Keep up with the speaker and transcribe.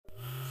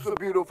It's a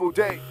beautiful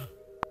day.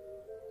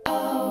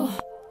 Oh,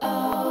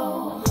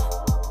 oh.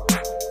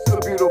 It's a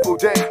beautiful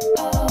day.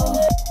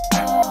 Oh,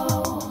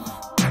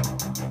 oh.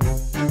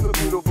 It's a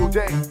beautiful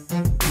day.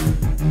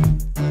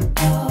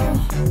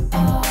 Oh,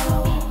 oh.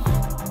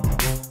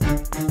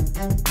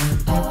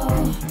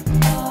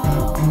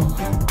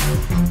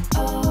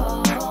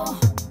 Oh,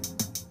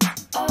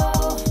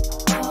 oh.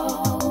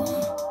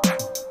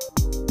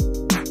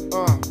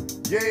 Oh,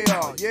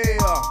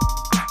 Yeah.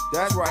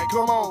 That's right.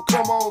 Come on.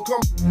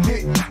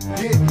 Get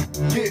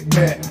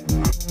back.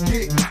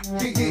 Get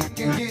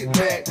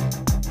back.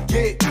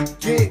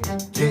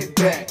 Get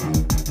back.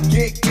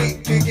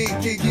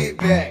 Get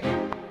back.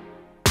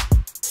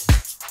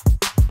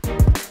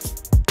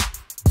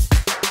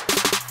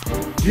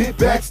 Get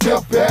back,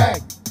 step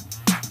back.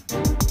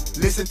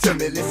 Listen to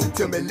me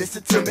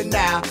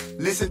now.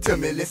 Listen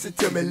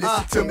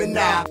to me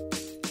now.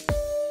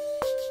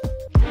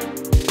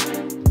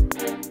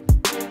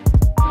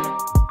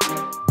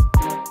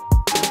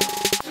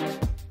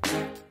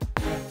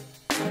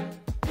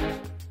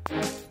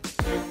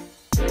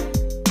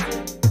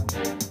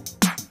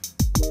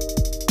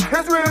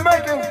 History in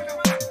making.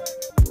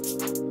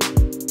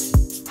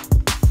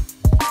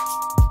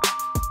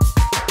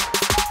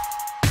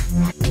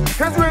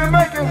 History in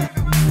making.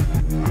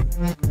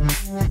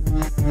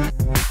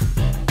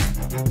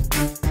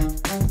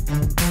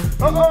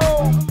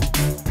 Uh-oh.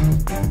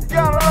 You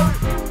gotta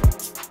love it.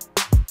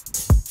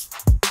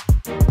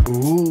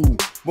 Ooh,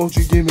 won't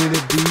you give me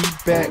the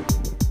beat back?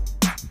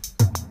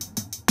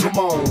 Come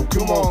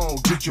on,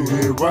 get your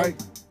head right.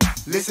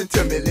 Listen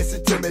to me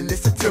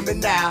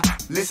now.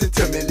 Listen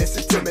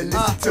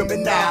to me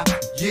now.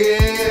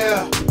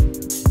 Yeah,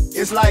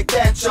 it's like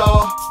that,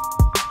 y'all.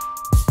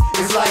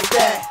 It's like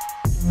that.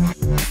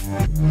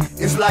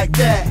 It's like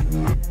that.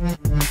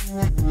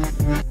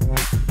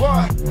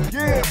 What?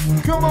 Yeah,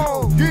 come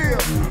on. Yeah,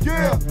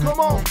 come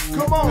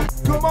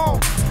on.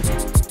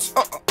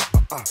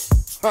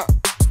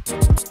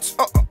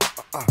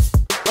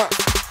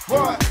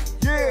 What?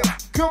 Yeah,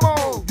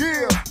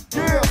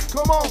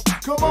 come on.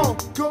 Yeah,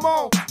 come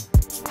on.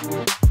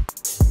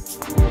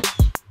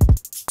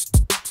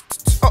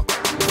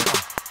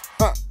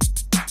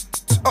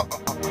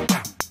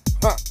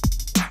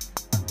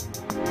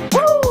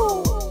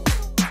 Woo!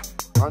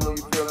 I know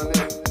you feeling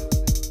it.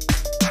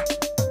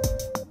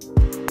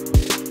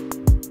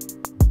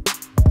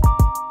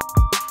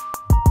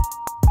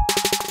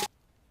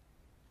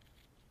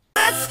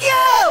 Let's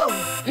go!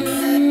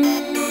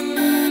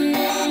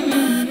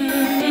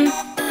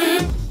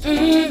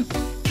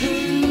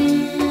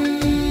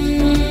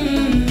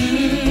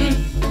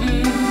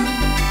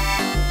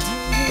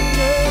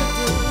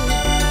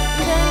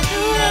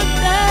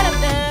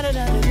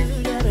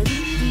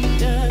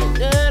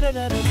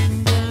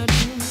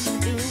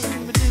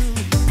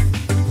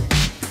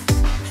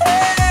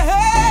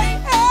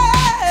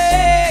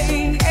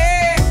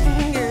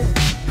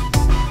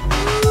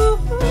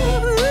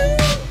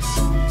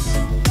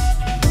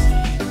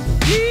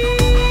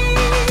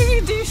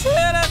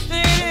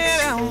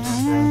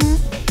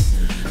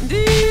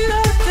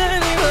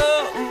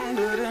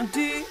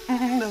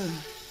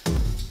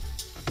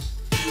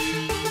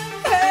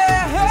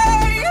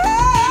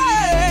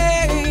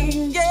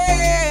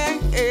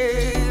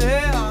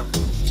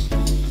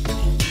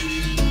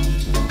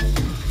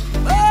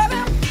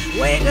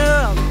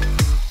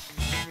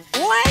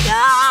 Wake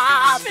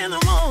up in the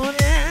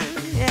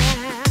morning,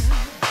 yeah.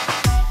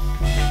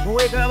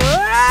 Wake up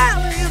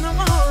early in the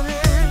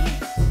morning.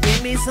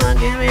 Give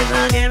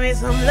me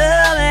some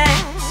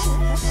loving.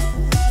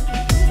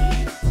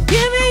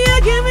 Give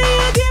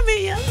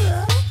me your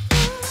love.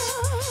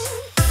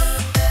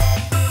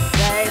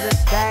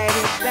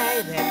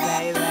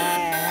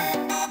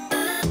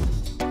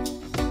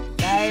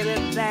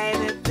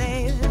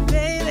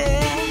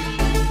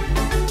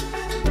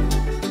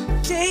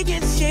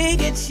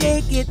 Baby.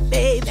 Shake it,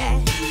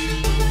 baby.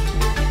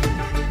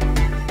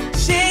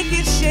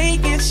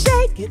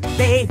 Shake it,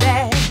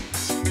 baby.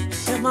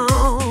 Come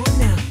on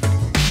now.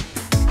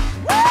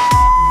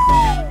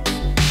 Woo!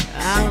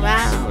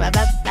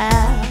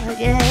 Yeah.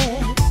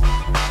 Yeah.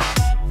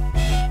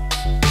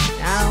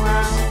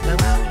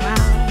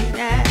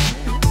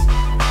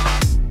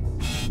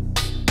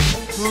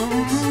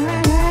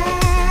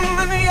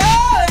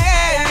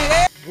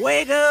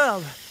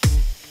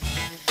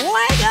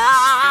 Wake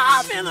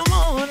up in the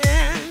morning,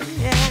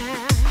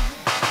 yeah.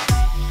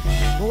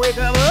 Wake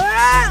up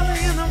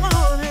early in the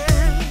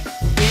morning.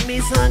 Give me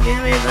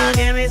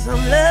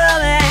some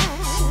loving.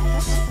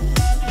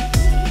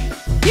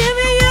 Give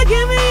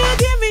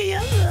me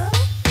your love.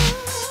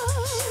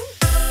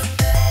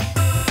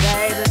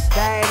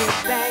 Baby.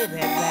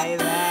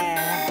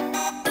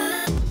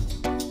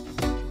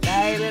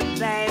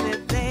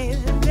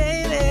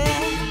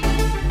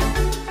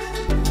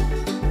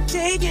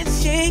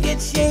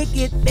 Shake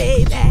it,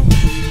 baby.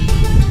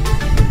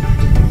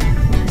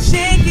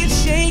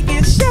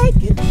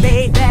 Shake it,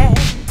 baby.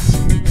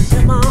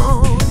 Come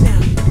on.